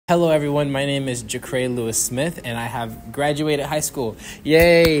Hello everyone, my name is Jacray Lewis Smith and I have graduated high school.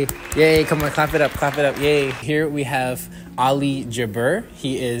 Yay! Yay, come on, clap it up, yay. Here we have Ali Jabur.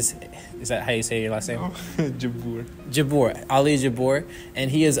 He is that how you say your last name? Oh, Jabur, Ali Jabur, and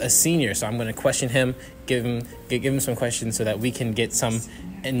he is a senior, so I'm going to question him, give him some questions so that we can get some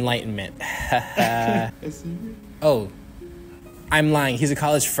enlightenment. Oh, I'm lying. He's a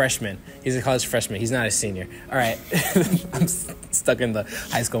college freshman. He's not a senior. All right. I'm stuck in the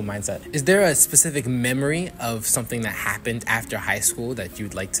high school mindset. Is there a specific memory of something that happened after high school that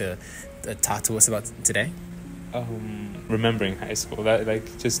you'd like to talk to us about today? Remembering high school.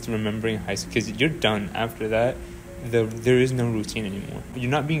 Just remembering high school. Because you're done after that. There is no routine anymore.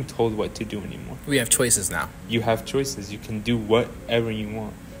 You're not being told what to do anymore. We have choices now. You have choices. You can do whatever you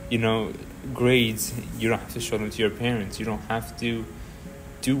want. Grades, you don't have to show them to your parents. You don't have to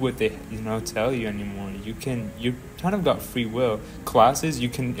do what they tell you anymore. You kind of got free will. Classes, you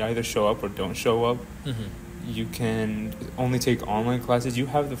can either show up or don't show up. Mm-hmm. You can only take online classes. You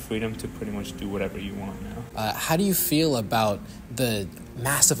have the freedom to pretty much do whatever you want now. How do you feel about the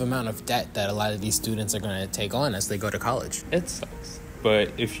massive amount of debt that a lot of these students are going to take on as they go to college? It sucks,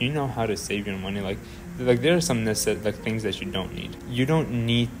 but if you know how to save your money, there are some things that you don't need. You don't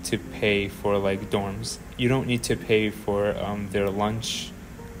need to pay for dorms. You don't need to pay for their lunch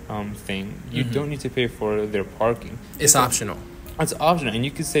thing. You Mm-hmm. don't need to pay for their parking. It's optional. It's optional, and you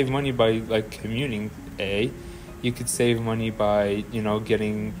could save money by commuting. You could save money by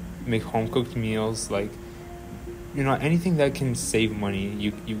make home cooked meals. Anything that can save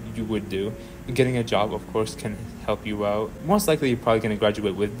money, you would do. Getting a job, of course, can help you out. Most likely, you're probably going to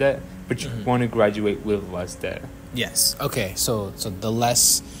graduate with debt, but you Mm-hmm. want to graduate with less debt. Yes. Okay. So the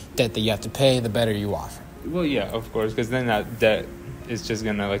less debt that you have to pay, the better you off. Well, yeah, of course, because then that debt is just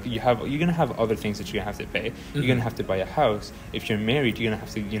gonna you're gonna have other things that you're gonna have to pay. Mm-hmm. You're gonna have to buy a house. If you're married, you're gonna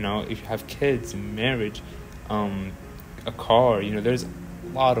have to if you have kids, marriage, a car. There's a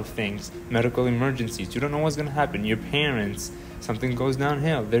lot of things. Medical emergencies. You don't know what's gonna happen. Your parents. Something goes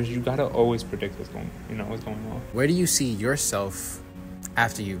downhill. You gotta always predict what's going on. Where do you see yourself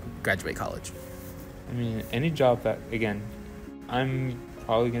after you graduate college? I mean, any job that, again, I'm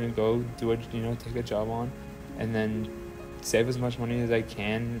probably gonna go do take a job on, and then save as much money as I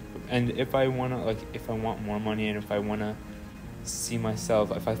can. And if I want more money, and if I wanna see myself,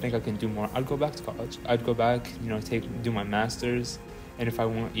 if I think I can do more, I'd go back to college. I'd go back, do my master's, and if I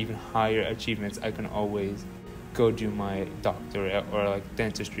want even higher achievements, I can always go do my doctorate or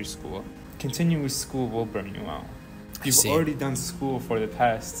dentistry school. Continuous school will burn you out. You've already done school for the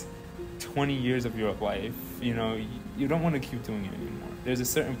past 20 years of your life. You don't want to keep doing it anymore. There's a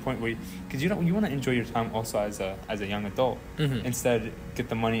certain point where, because you want to enjoy your time also as a young adult. Mm-hmm. Instead, get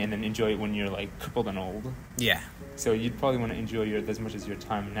the money and then enjoy it when you're crippled and old. Yeah. So you'd probably want to enjoy as much as your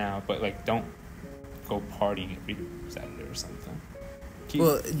time now, but don't go partying every Saturday or something. Keep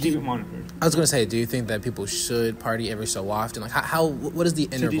it monitored. I was going to say, do you think that people should party every so often? What is the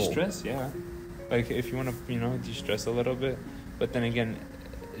interval? To de-stress, yeah. If you want to, de-stress a little bit. But then again,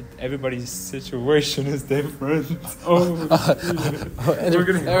 everybody's situation is different. There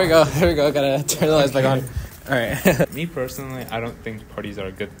we go. Gotta turn the lights back on. All right. Me personally, I don't think parties are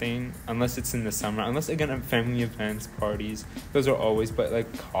a good thing unless it's in the summer. Unless, again, family events, parties. Those are always, but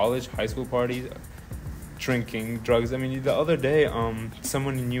college, high school parties, drinking, drugs. I mean, the other day,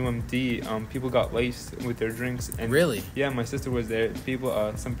 someone in UMD, people got laced with their drinks. And really? Yeah, my sister was there.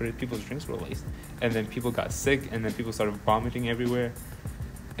 Some people's drinks were laced, and then people got sick, and then people started vomiting everywhere.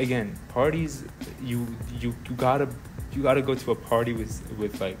 Again, parties, you gotta go to a party with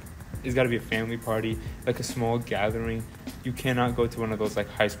it's gotta be a family party, a small gathering. You cannot go to one of those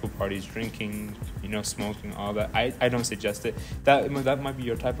high school parties, drinking, smoking, all that. I don't suggest it. That might be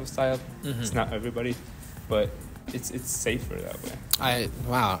your type of style. Mm-hmm. It's not everybody, but it's safer that way.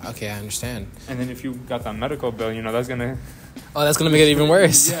 Wow. Okay, I understand. And then if you got that medical bill, that's gonna. Oh, that's gonna make it even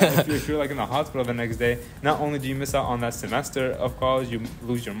worse. Yeah, if you're in the hospital the next day, not only do you miss out on that semester of college, you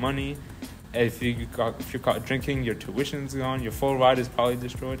lose your money. If you're caught drinking, your tuition's gone. Your full ride is probably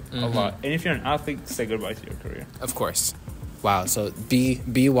destroyed. Mm-hmm. A lot. And if you're an athlete, say goodbye to your career. Of course. Wow. So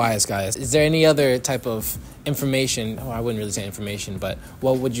be wise, guys. Is there any other type of information? Oh, I wouldn't really say information, but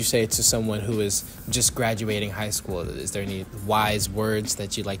what would you say to someone who is just graduating high school? Is there any wise words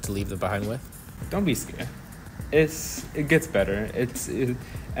that you'd like to leave them behind with? Don't be scared. It gets better.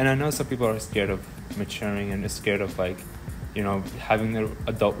 And I know some people are scared of maturing and scared of having their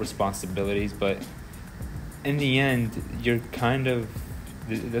adult responsibilities, but in the end, you're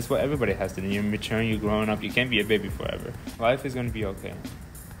that's what everybody has to do. You're maturing, you're growing up. You can't be a baby forever. Life is going to be okay.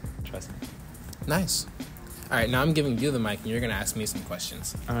 Trust me. Nice. All right, now I'm giving you the mic, and you're gonna ask me some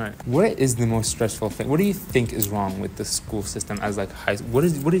questions. All right. What is the most stressful thing? What do you think is wrong with the school system as like high? What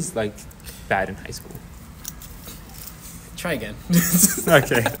is like bad in high school? Try again.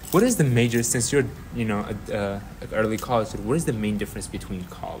 Okay. What is the major, since you're, like early college, what is the main difference between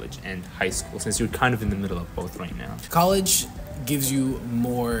college and high school, since you're kind of in the middle of both right now? College gives you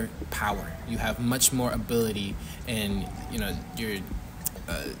more power. You have much more ability in, your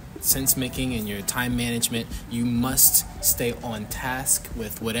sense making and your time management. You must stay on task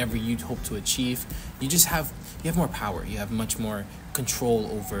with whatever you hope to achieve. You have more power. You have much more control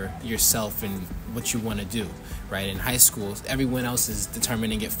over yourself and what you want to do, right? In high school, everyone else is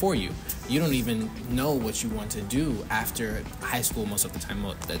determining it for you. You don't even know what you want to do after high school most of the time.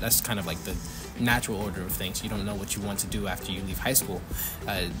 That's kind of like the natural order of things. You don't know what you want to do after you leave high school.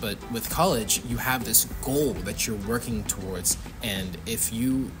 But with college, you have this goal that you're working towards, and if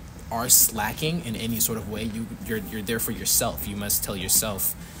you are slacking in any sort of way, you're there for yourself. You must tell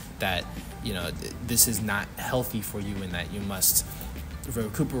yourself that this is not healthy for you, and that you must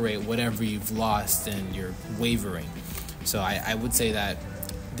recuperate whatever you've lost and you're wavering. So I would say that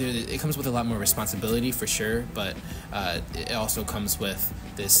it comes with a lot more responsibility for sure, but it also comes with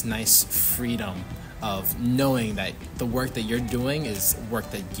this nice freedom of knowing that the work that you're doing is work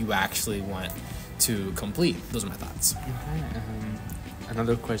that you actually want to complete. Those are my thoughts.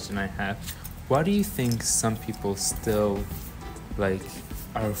 Another question I have: why do you think some people still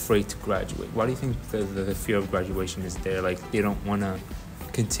are afraid to graduate? Why do you think the fear of graduation is there? Like, they don't want to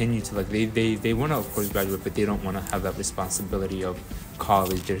continue to, they want to, of course, graduate, but they don't want to have that responsibility of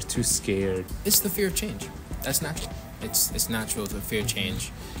college. They're too scared. It's the fear of change. That's natural. It's natural to fear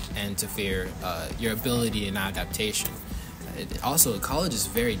change and to fear your ability and adaptation. Also, college is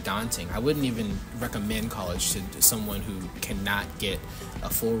very daunting. I wouldn't even recommend college to someone who cannot get a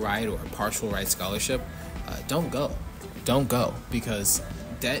full ride or a partial ride scholarship. Don't go, because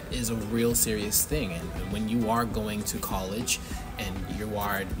debt is a real serious thing, and when you are going to college and you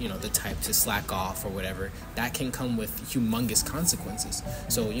are the type to slack off or whatever, that can come with humongous consequences.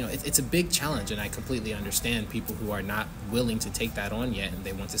 So it's a big challenge, and I completely understand people who are not willing to take that on yet, and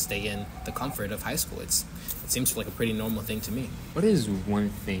they want to stay in the comfort of high school. It seems like a pretty normal thing to me. What is one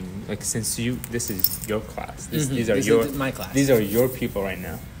thing, since this is your class, these is my class, these are your people right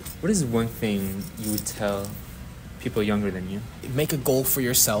now, what is one thing you would tell people younger than you? Make a goal for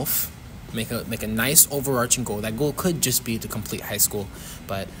yourself. Make a nice overarching goal. That goal could just be to complete high school,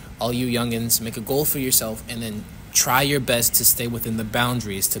 but all you youngins, make a goal for yourself, and then try your best to stay within the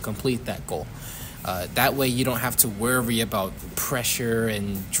boundaries to complete that goal. That way you don't have to worry about pressure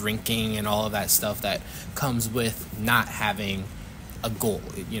and drinking and all of that stuff that comes with not having a goal.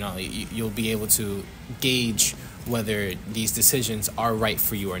 You'll be able to gauge whether these decisions are right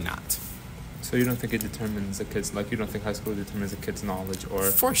for you or not. So you don't think it determines a kid's, you don't think high school determines a kid's knowledge or...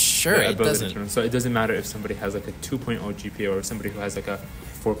 For sure, it doesn't. So it doesn't matter if somebody has a 2.0 GPA or somebody who has a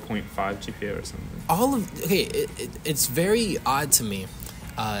 4.5 GPA or something. It's very odd to me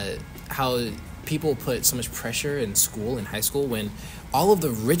how people put so much pressure in school, in high school, when all of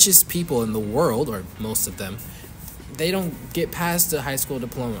the richest people in the world, or most of them, they don't get past the high school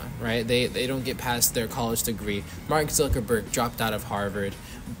diploma, right? They don't get past their college degree. Mark Zuckerberg dropped out of Harvard.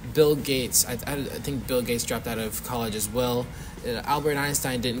 Bill Gates, I think Bill Gates dropped out of college as well. Albert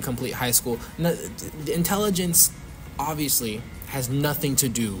Einstein didn't complete high school. The intelligence obviously has nothing to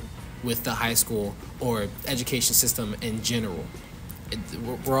do with the high school or education system in general.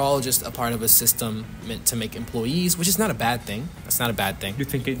 We're all just a part of a system meant to make employees, which is not a bad thing. That's not a bad thing. You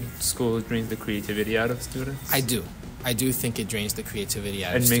think school drains the creativity out of students? I do think it drains the creativity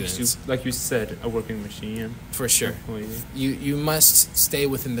out of students. And makes you, like you said, a working machine. For sure. You must stay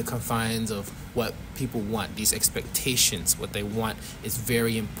within the confines of what people want. These expectations, what they want, is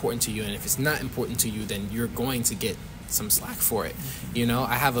very important to you. And if it's not important to you, then you're going to get some slack for it.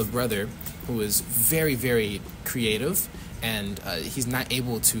 I have a brother who is very, very creative, and he's not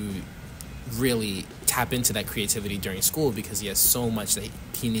able to really tap into that creativity during school because he has so much that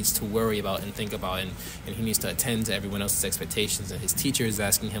he needs to worry about and think about, and he needs to attend to everyone else's expectations, and his teacher is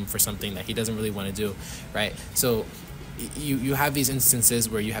asking him for something that he doesn't really want to do, right? So you have these instances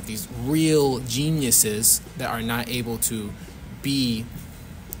where you have these real geniuses that are not able to be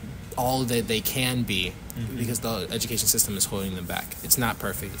all that they can be because the education system is holding them back. It's not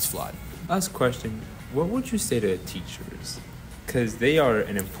perfect, it's flawed. Last question, what would you say to teachers? Because they are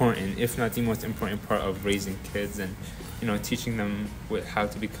an important, if not the most important part of raising kids and, teaching them how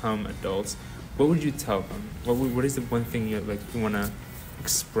to become adults. What would you tell them? What is the one thing you want to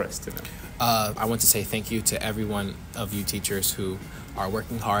express to them? I want to say thank you to every one of you teachers who are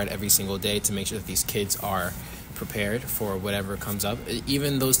working hard every single day to make sure that these kids are prepared for whatever comes up.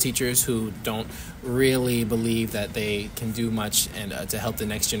 Even those teachers who don't really believe that they can do much and to help the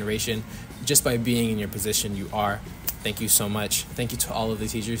next generation, just by being in your position, you are. Thank you so much. Thank you to all of the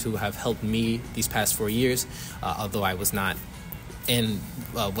teachers who have helped me these past 4 years, although I was not in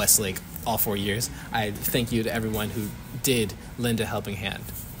Westlake all 4 years. I thank you to everyone who did lend a helping hand.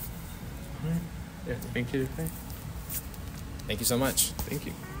 All right. Yeah, thank you. Thank you so much. Thank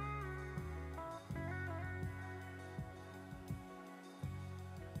you.